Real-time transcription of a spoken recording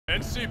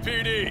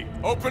CPD.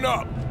 Open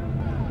up.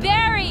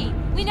 Barry!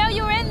 We know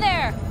you're in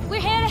there!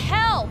 We're here to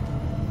help!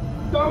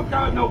 Don't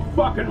got no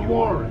fucking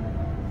warrant.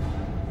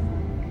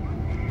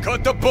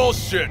 Cut the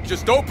bullshit.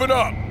 Just open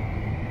up.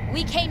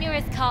 We came here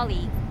as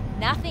colleagues,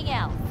 nothing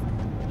else.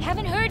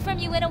 Haven't heard from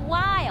you in a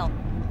while.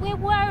 We're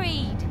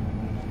worried.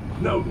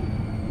 No,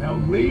 now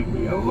leave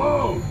me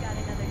alone.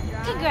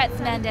 Congrats,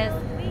 Mendez.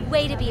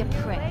 Way to be a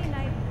prick.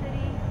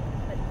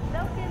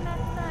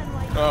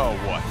 Oh,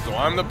 what? So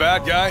I'm the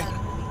bad guy?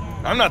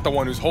 I'm not the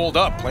one who's holed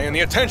up playing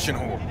the attention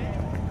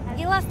whore.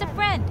 He lost a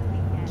friend.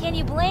 Can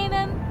you blame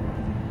him?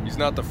 He's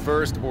not the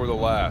first or the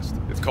last.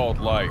 It's called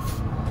life.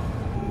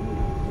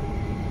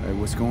 Hey,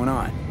 what's going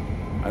on?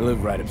 I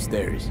live right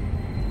upstairs.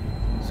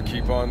 So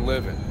keep on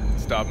living.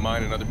 Stop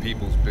minding other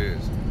people's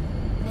biz.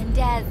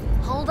 Mendez,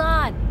 hold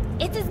on.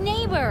 It's his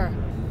neighbor.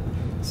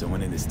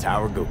 Someone in this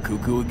tower go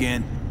cuckoo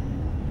again?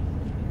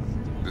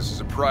 This is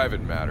a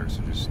private matter,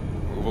 so just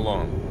move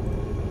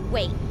along.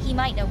 Wait, he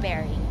might know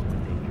Barry.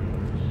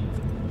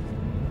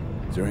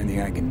 Is there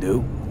anything I can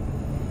do?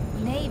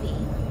 Maybe.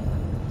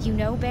 You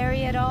know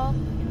Barry at all?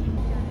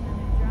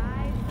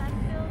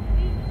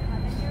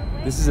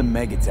 This is a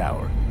mega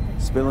tower.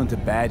 Spilling to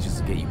badges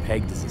will get you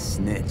pegged as a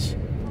snitch.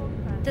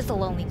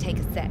 This'll only take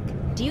a sec.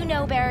 Do you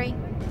know Barry?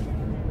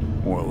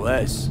 More or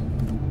less.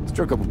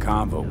 Struck up a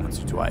convo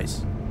once or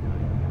twice.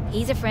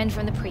 He's a friend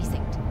from the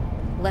precinct.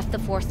 Left the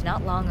force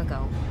not long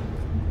ago.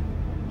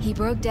 He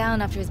broke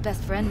down after his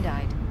best friend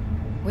died.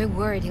 We're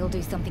worried he'll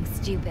do something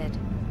stupid.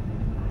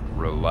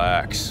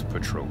 Relax,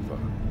 Petrova.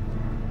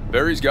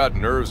 Barry's got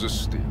nerves of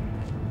steel.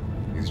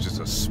 He's just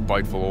a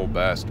spiteful old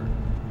bastard.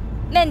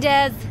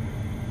 Mendez!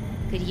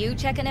 Could you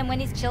check on him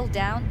when he's chilled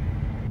down?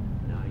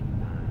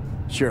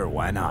 Sure,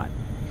 why not?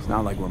 It's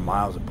not like we're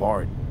miles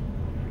apart.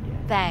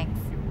 Thanks.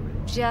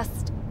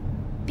 Just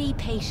be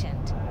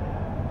patient.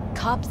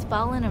 Cops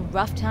falling in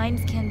rough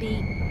times can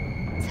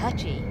be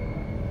touchy.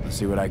 Let's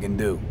see what I can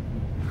do.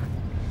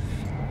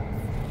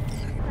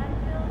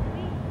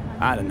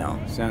 I don't know.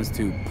 Sounds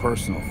too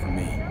personal for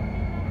me.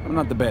 I'm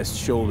not the best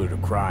shoulder to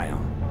cry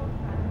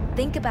on.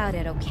 Think about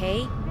it,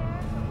 okay?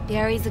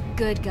 Barry's a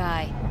good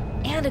guy.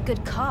 And a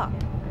good cop.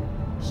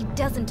 He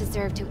doesn't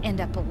deserve to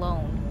end up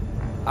alone.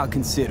 I'll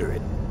consider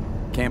it.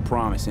 Can't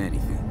promise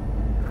anything.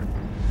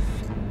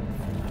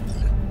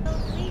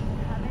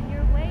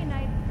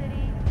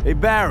 Hey,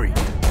 Barry.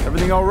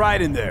 Everything all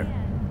right in there?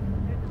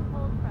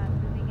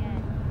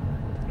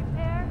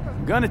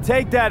 I'm gonna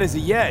take that as a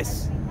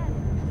yes.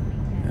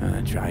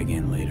 Try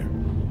again later.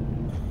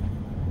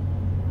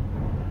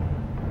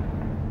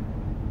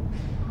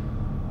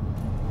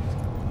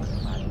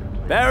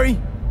 Barry?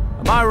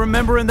 Am I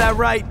remembering that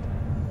right?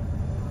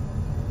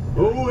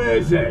 Who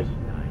is it?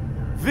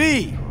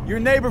 V, your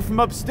neighbor from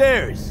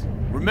upstairs.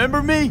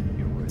 Remember me?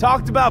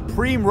 Talked about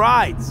preem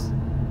rides.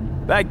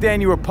 Back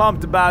then you were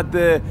pumped about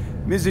the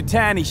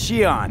Mizutani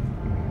Shion.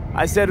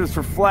 I said it was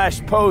for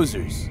flash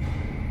posers.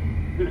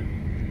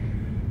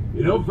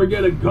 You don't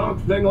forget a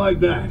gonk thing like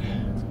that.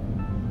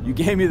 You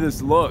gave me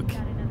this look.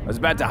 I was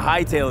about to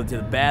hightail it to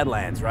the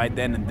Badlands right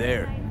then and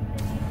there.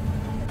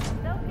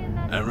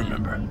 I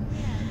remember.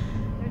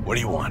 What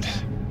do you want?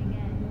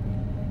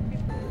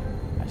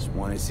 I just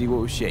wanted to see what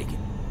was shaking.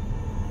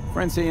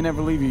 Friends say you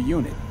never leave your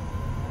unit.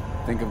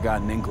 I think I've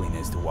got an inkling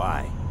as to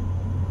why.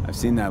 I've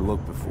seen that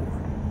look before.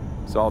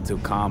 It's all too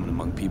common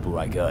among people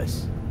like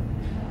us.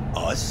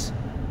 Us?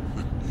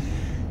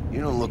 You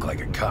don't look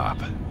like a cop.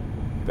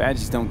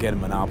 Badges don't get a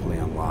monopoly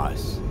on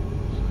loss.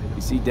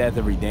 You see death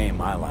every day in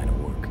my line of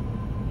work.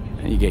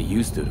 And you get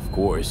used to it, of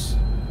course,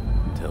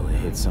 until it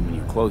hits someone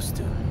you're close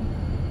to.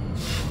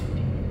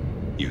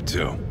 You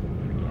too.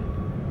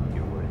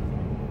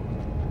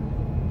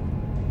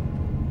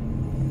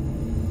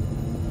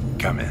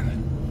 Come in.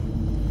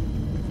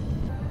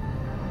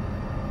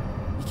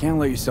 You can't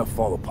let yourself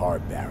fall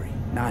apart, Barry.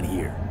 Not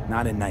here.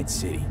 Not in Night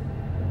City.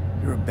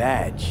 You're a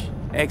badge.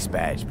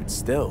 Ex-badge, but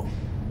still.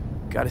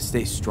 Gotta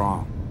stay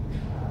strong.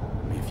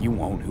 I mean, if you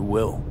won't, who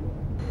will?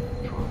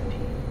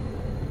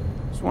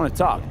 Just want to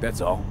talk,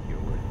 that's all.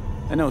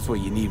 I know it's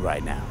what you need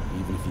right now,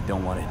 even if you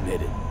don't want to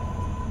admit it.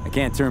 I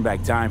can't turn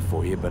back time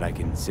for you, but I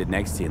can sit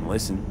next to you and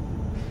listen.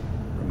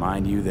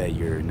 Remind you that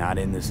you're not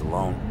in this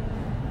alone.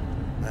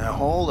 Now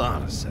hold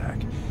on a sec.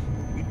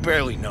 We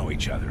barely know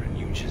each other and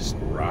you just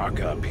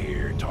rock up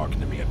here talking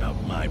to me about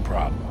my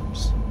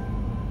problems.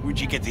 Where'd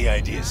you get the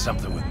idea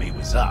something with me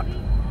was up?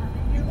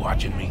 You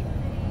watching me?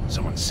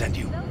 Someone sent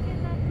you?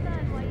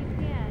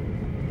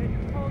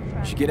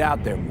 You should get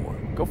out there more.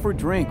 Go for a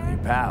drink with your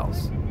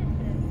pals.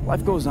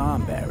 Life goes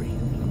on, Barry.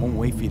 I won't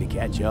wait for you to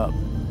catch up.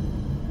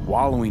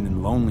 Wallowing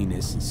in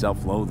loneliness and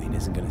self-loathing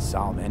isn't gonna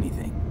solve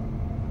anything.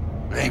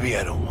 Maybe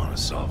I don't want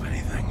to solve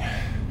anything.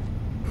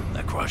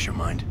 That cross your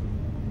mind?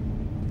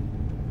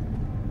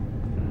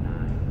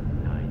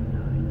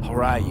 All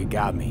right, you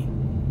got me.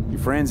 Your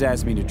friends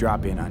asked me to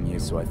drop in on you,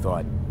 so I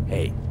thought,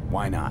 hey,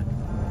 why not?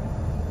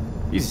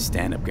 He's a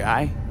stand-up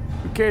guy.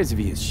 Who cares if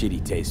he has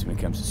shitty taste when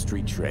it comes to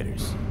street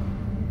traders?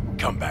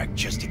 Come back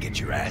just to get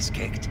your ass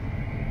kicked?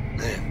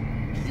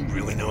 Man, you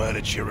really know how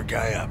to cheer a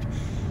guy up.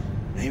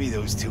 Maybe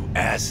those two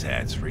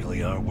asshats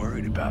really are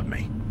worried about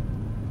me.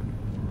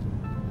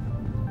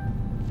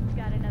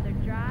 Got another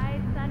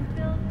dry,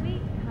 sun-filled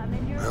week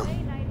coming your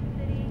way, Night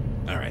City.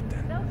 All right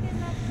then. Soak in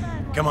that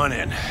sun. Come on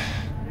in.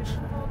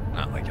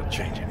 Not like you'll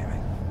change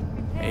anything.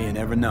 Hey, you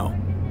never know.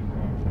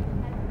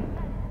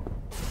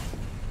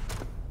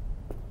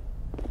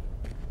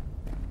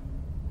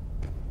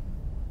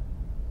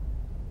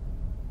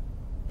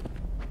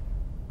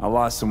 I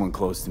lost someone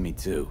close to me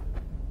too.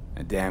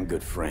 A damn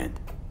good friend.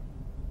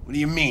 What do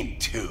you mean,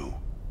 two?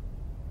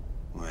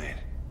 Wait.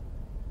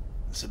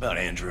 This about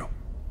Andrew?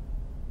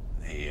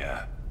 They,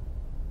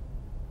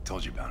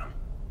 told you about him.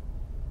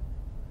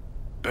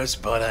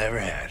 Best bud I ever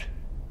had.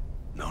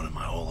 Known him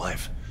my whole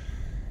life.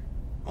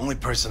 Only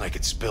person I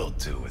could spill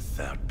to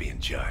without being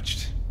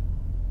judged.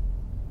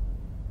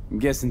 I'm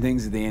guessing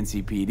things at the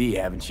NCPD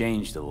haven't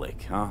changed a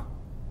lick, huh?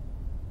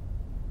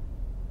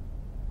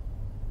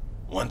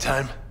 One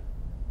time,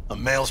 a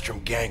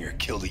Maelstrom ganger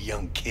killed a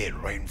young kid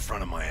right in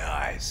front of my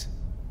eyes.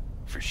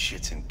 For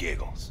shits and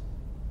giggles.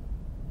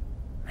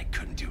 I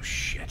couldn't do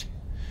shit.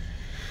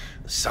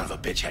 The son of a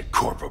bitch had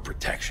corporal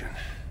protection.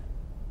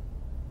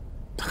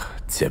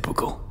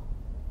 Typical.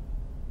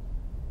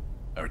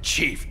 Our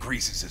chief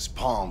greases his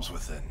palms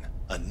with an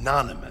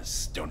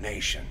anonymous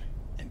donation.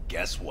 And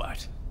guess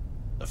what?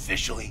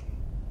 Officially,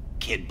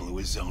 kid blew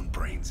his own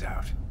brains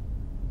out.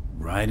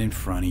 Right in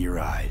front of your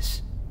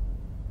eyes.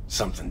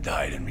 Something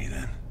died in me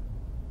then.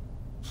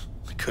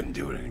 I couldn't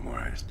do it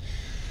anymore.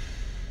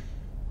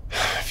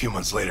 A few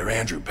months later,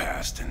 Andrew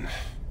passed, and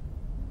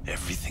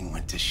everything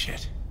went to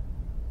shit.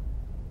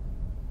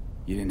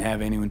 You didn't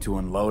have anyone to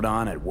unload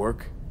on at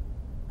work?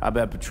 How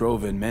about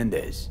Petrova and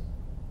Mendez?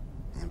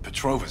 And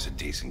Petrova's a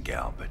decent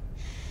gal, but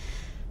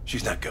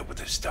she's not good with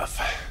this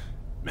stuff.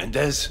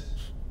 Mendez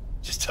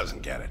just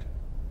doesn't get it.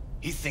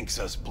 He thinks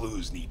us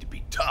blues need to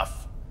be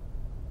tough.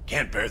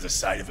 Can't bear the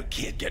sight of a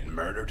kid getting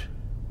murdered.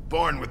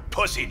 Born with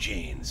pussy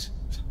genes,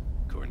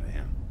 according to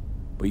him.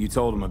 But you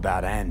told him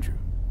about Andrew.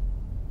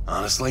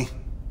 Honestly,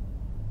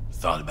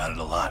 thought about it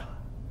a lot.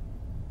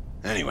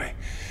 Anyway,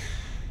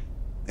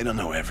 they don't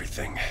know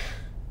everything.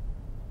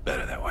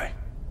 Better that way.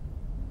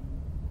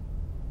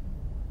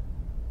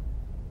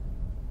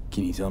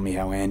 Can you tell me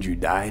how Andrew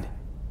died?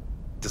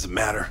 Does it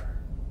matter?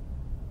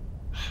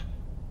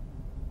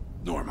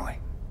 Normally.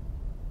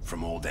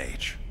 From old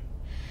age.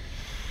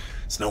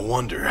 It's no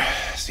wonder,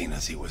 seeing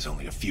as he was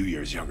only a few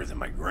years younger than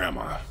my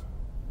grandma.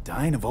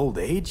 Dying of old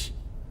age?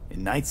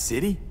 In Night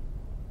City?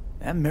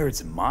 That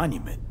merits a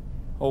monument.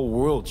 Whole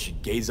world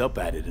should gaze up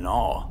at it in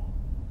awe.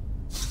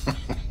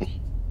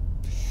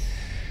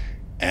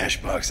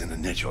 Ashbox and a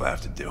niche will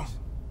have to do.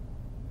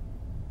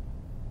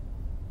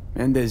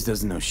 Mendez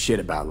doesn't know shit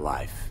about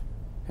life.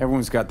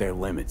 Everyone's got their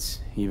limits,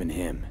 even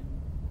him.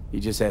 He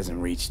just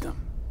hasn't reached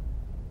them.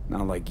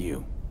 Not like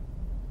you.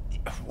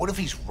 What if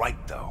he's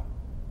right, though?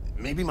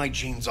 Maybe my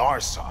genes are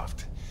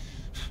soft.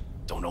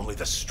 Don't only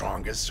the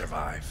strongest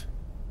survive?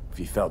 If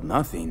he felt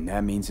nothing,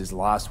 that means his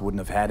loss wouldn't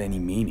have had any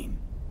meaning.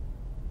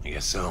 I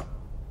guess so.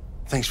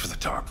 Thanks for the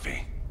talk,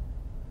 V.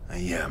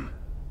 I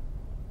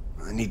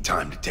need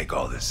time to take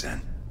all this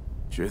in.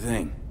 Sure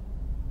thing.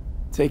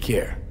 Take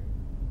care.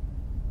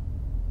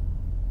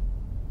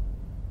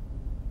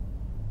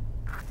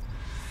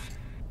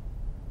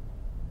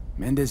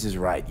 Mendez is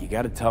right. You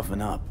gotta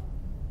toughen up.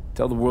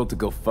 Tell the world to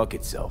go fuck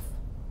itself.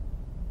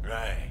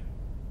 Right.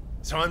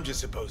 So I'm just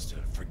supposed to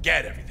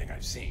forget everything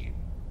I've seen.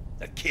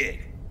 That kid.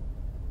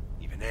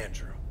 Even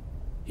Andrew.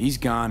 He's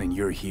gone and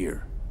you're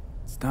here.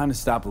 It's time to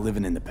stop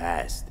living in the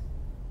past.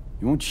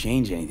 You won't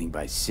change anything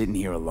by sitting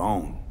here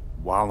alone,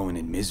 wallowing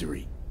in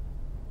misery.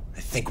 I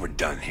think we're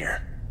done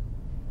here.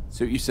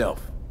 Suit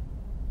yourself.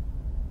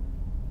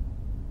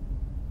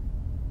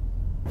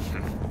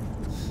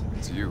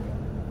 It's you.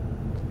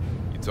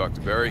 You talked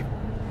to Barry?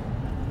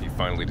 He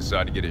finally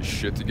decided to get his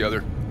shit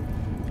together?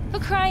 For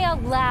crying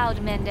out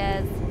loud,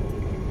 Mendez.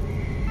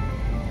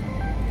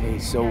 Hey,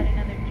 so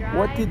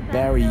what did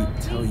Barry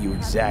tell you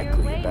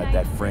exactly about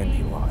that friend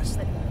he lost?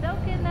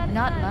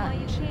 Not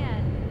much.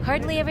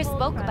 Hardly ever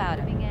spoke about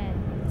him.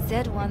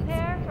 Said once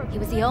he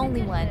was the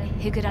only one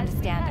who could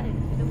understand him.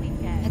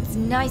 It's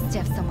nice to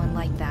have someone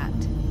like that.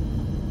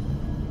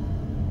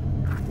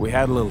 We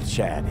had a little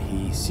chat.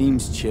 He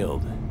seems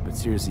chilled, but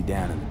seriously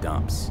down in the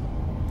dumps.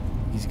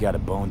 He's got a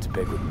bone to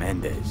pick with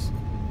Mendez.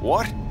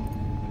 What?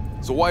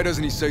 So why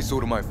doesn't he say so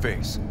to my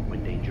face?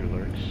 When danger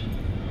lurks,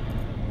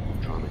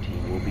 trauma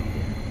team will be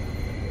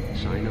there.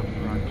 Sign up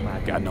for our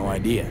platinum. Got no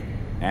idea.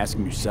 Ask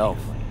him yourself.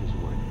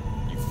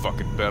 You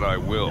fucking bet I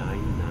will.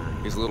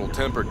 His little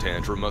temper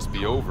tantrum must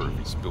be over if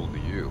he spilled to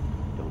you.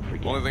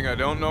 The only thing I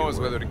don't know is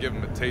whether to give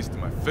him a taste of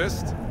my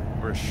fist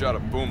or a shot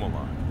of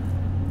Boomalon.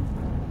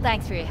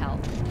 Thanks for your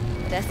help.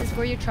 This is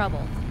for your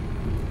trouble.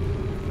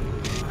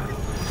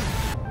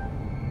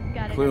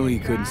 Clearly he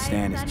couldn't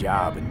stand his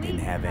job and didn't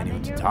have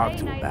anyone to talk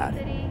to about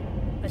it.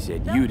 He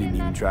said you didn't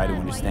even try to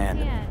understand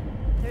him.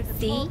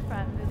 See?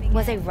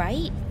 Was I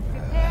right?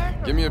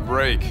 Give me a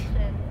break.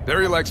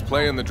 Barry likes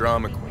playing the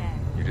drama queen.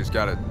 You just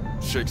gotta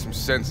shake some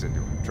sense into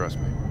him, trust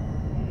me.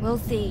 We'll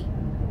see.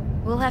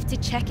 We'll have to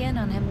check in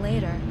on him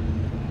later.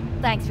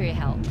 Thanks for your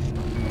help.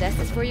 This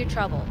is for your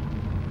trouble.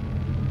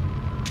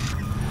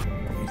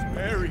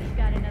 Barry!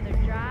 Got another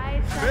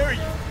drive. Barry,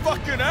 you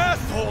fucking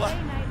asshole!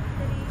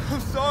 I'm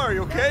sorry,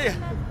 okay?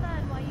 Sun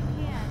while you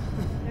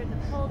can. There's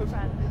a cold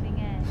front moving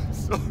in. I'm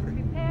sorry.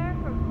 Prepare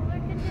for cooler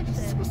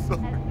conditions so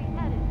sorry. as we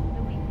head into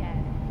the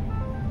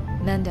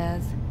weekend.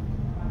 Mendez,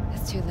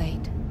 it's too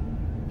late.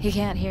 He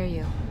can't hear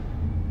you.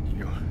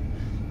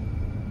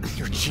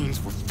 Your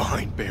genes were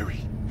fine, Barry.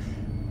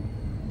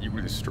 You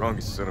were the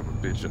strongest son of a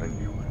bitch I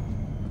knew.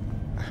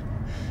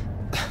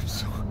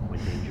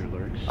 When danger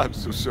lurks, I'm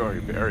so sorry,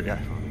 Barry.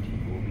 trauma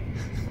team will be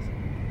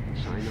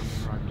there. Sign up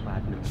for our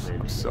platinum plan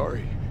I'm today,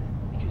 sorry.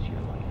 because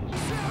your life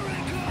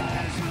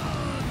is...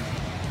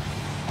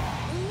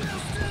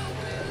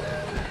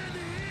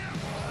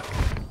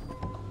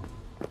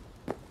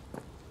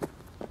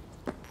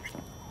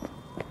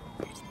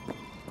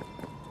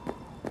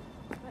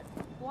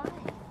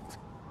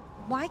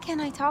 Why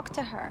can't I talk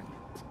to her?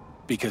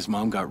 Because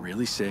Mom got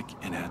really sick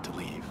and had to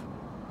leave.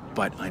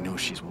 But I know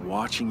she's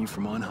watching you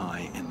from on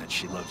high and that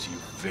she loves you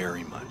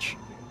very much.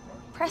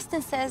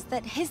 Preston says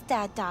that his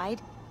dad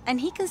died,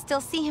 and he can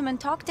still see him and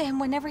talk to him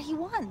whenever he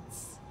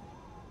wants.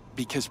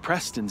 Because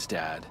Preston's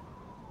dad,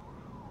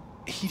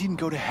 he didn't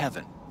go to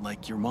heaven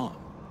like your mom.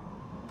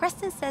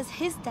 Preston says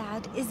his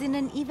dad is in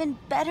an even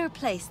better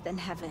place than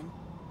heaven.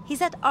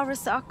 He's at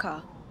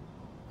Arasaka.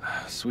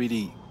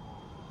 Sweetie,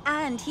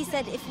 And he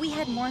said if we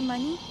had more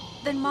money,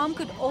 then Mom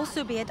could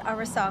also be at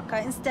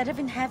Arasaka instead of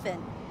in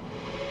heaven.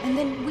 And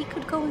then we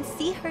could go and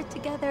see her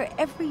together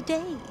every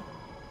day.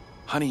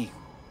 honey,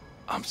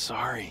 I'm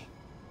sorry.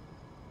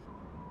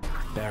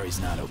 Barry's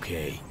not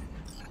okay.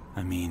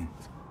 I mean,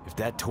 if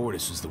that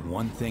tortoise was the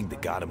one thing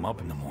that got him up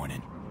in the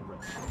morning,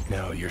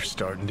 Now you're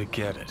starting to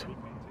get it.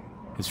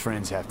 his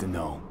friends have to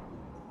know.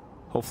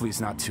 Hopefully it's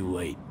not too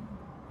late.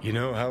 You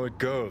know how it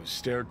goes.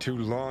 Stare too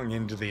long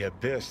into the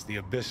abyss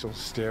will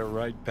stare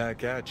right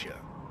back at you.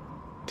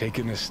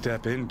 Taking a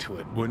step into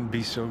it wouldn't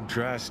be so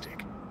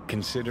drastic,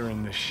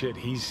 considering the shit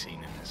he's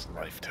seen in his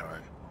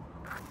lifetime.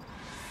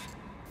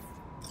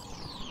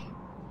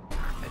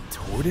 A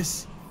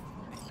tortoise?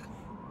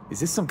 Is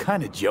this some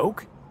kind of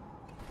joke?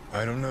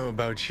 I don't know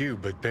about you,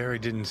 but Barry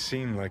didn't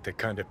seem like the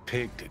kind of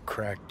pig to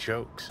crack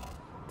jokes.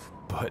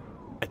 But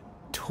a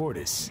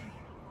tortoise?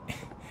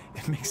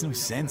 It makes no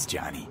sense,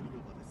 Johnny.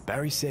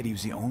 Barry said he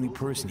was the only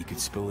person he could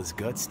spill his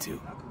guts to.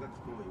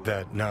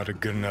 That not a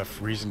good enough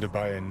reason to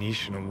buy a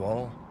niche in a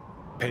wall?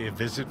 Pay a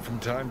visit from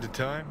time to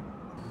time?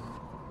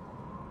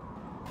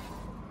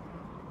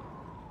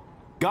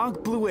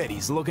 Gonk Blue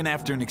Eddie's looking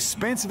after an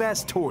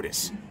expensive-ass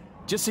tortoise,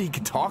 just so he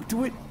could talk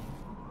to it?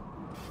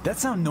 That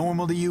sound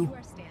normal to you?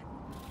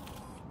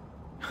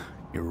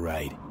 You're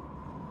right.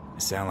 I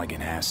sound like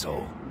an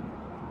asshole.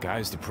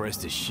 Guy's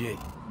depressed as shit.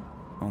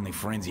 Only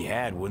friends he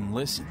had wouldn't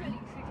listen.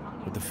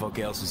 What the fuck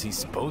else was he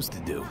supposed to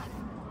do?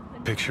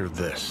 Picture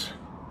this.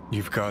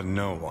 You've got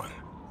no one.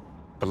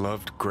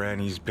 Beloved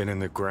Granny's been in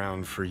the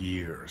ground for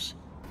years.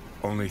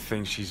 Only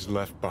thing she's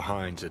left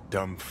behind's a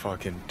dumb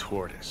fucking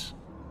tortoise.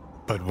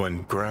 But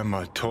when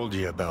Grandma told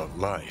you about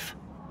life,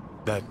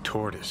 that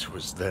tortoise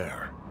was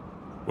there.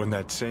 When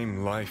that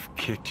same life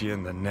kicked you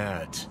in the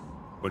nads,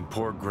 when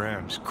poor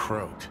Grams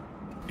croaked,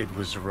 it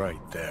was right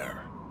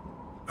there.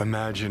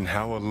 Imagine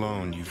how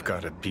alone you've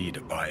got to be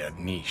to buy a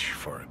niche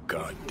for a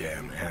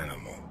goddamn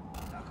animal.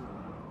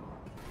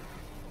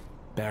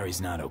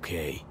 Barry's not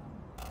okay.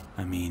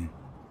 I mean,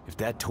 if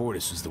that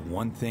tortoise was the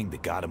one thing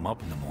that got him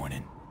up in the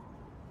morning,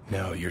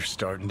 Now you're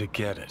starting to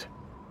get it.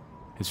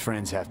 his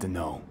friends have to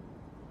know.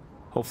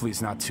 Hopefully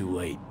it's not too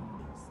late.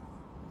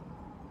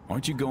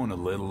 Aren't you going a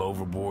little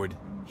overboard?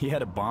 He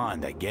had a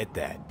bond, I get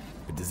that.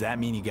 But does that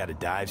mean you gotta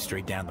dive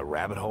straight down the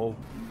rabbit hole?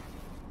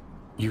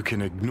 You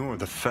can ignore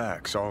the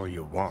facts all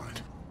you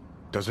want.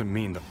 Doesn't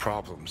mean the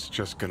problem's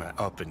just gonna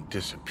up and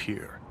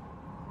disappear.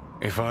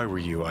 If I were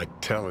you,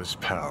 I'd tell his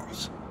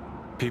pals.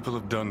 People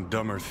have done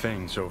dumber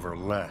things over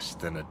less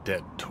than a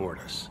dead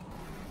tortoise.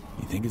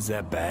 You think it's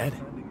that bad?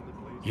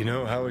 You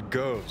know how it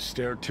goes.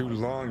 Stare too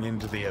long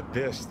into the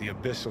abyss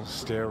will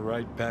stare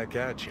right back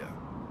at you.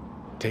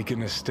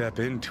 Taking a step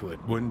into it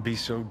wouldn't be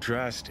so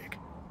drastic,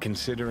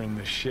 considering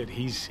the shit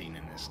he's seen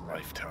in his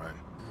lifetime.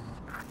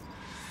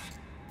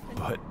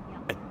 But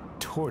a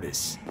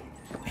tortoise?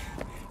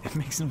 It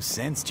makes no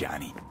sense,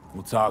 Johnny.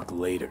 We'll talk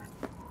later.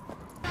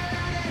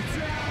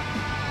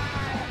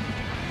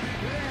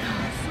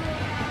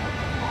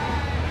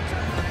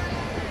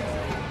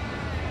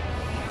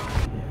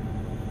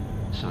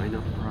 Sign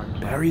up for our platinum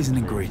Barry isn't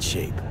in plan great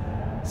shape.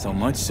 So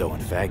much so, in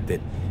fact, that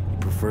he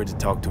preferred to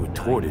talk to a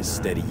tortoise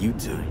instead of you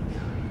two.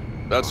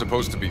 That's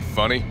supposed to be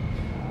funny?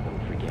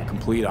 Don't forget.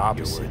 Complete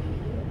opposite.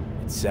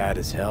 It's sad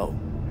as hell.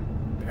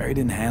 Barry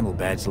didn't handle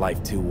Bad's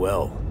life too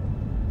well.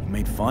 He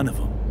made fun of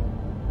him.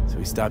 So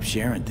he stopped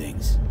sharing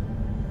things.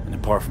 And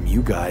apart from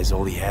you guys,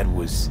 all he had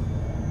was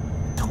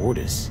a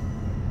tortoise.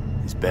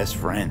 His best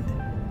friend.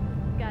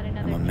 Got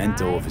another A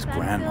memento dry, of his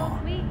sun-filled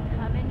grandma. week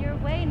coming your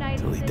way, Night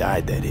Till he City.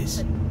 died, that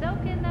is. But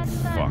soak in that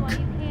sun Fuck. while you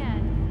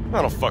can.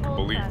 I don't fucking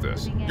believe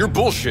this. You're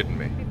bullshitting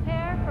me.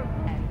 Prepare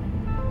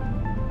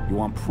for You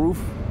want proof?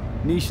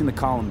 Niche in the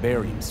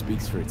Columbarium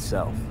speaks for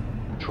itself.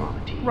 Trauma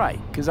team. Right,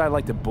 because I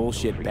like to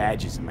bullshit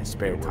badges in my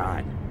spare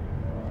time.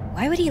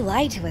 Why would he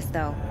lie to us,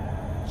 though?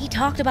 He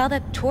talked about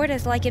that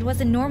tortoise like it was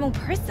a normal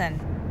person.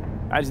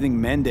 I just think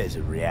Mendez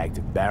would react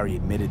if Barry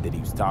admitted that he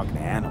was talking to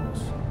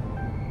animals.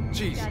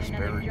 Jesus,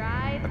 Barry.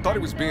 I thought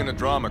he was being a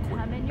drama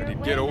queen, that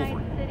he'd get over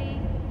it.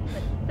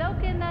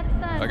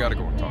 I gotta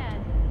go and talk to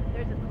him.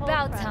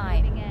 About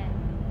time.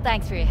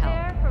 Thanks for your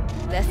help.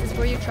 This is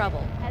for your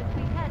trouble. As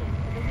we head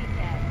into the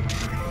weekend.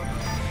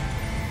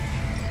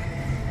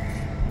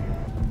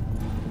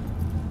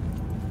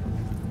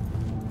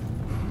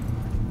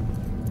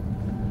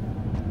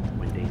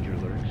 When danger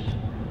lurks,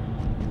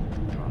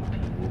 trauma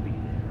team will be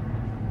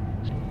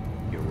there.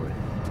 You're worth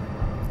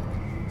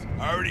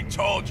it. I already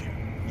told you.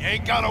 You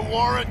ain't got a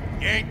warrant,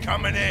 you ain't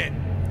coming in.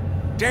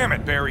 Damn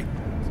it, Barry.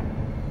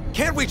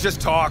 Can't we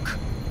just talk?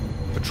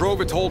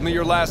 Petrova told me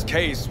your last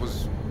case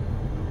was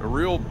a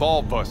real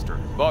ball buster.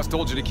 Boss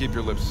told you to keep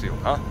your lips sealed,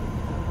 huh?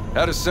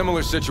 Had a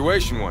similar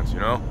situation once, you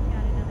know?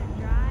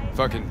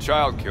 Fucking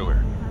child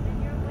killer.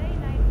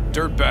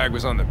 Dirtbag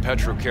was on the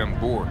Petrochem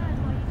board,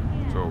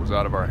 so it was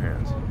out of our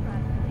hands.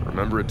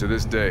 Remember it to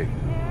this day.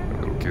 A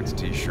little kid's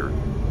t-shirt,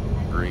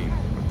 green,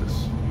 with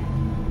this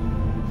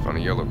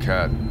funny yellow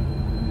cat.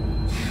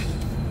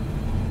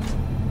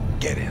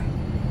 Get in.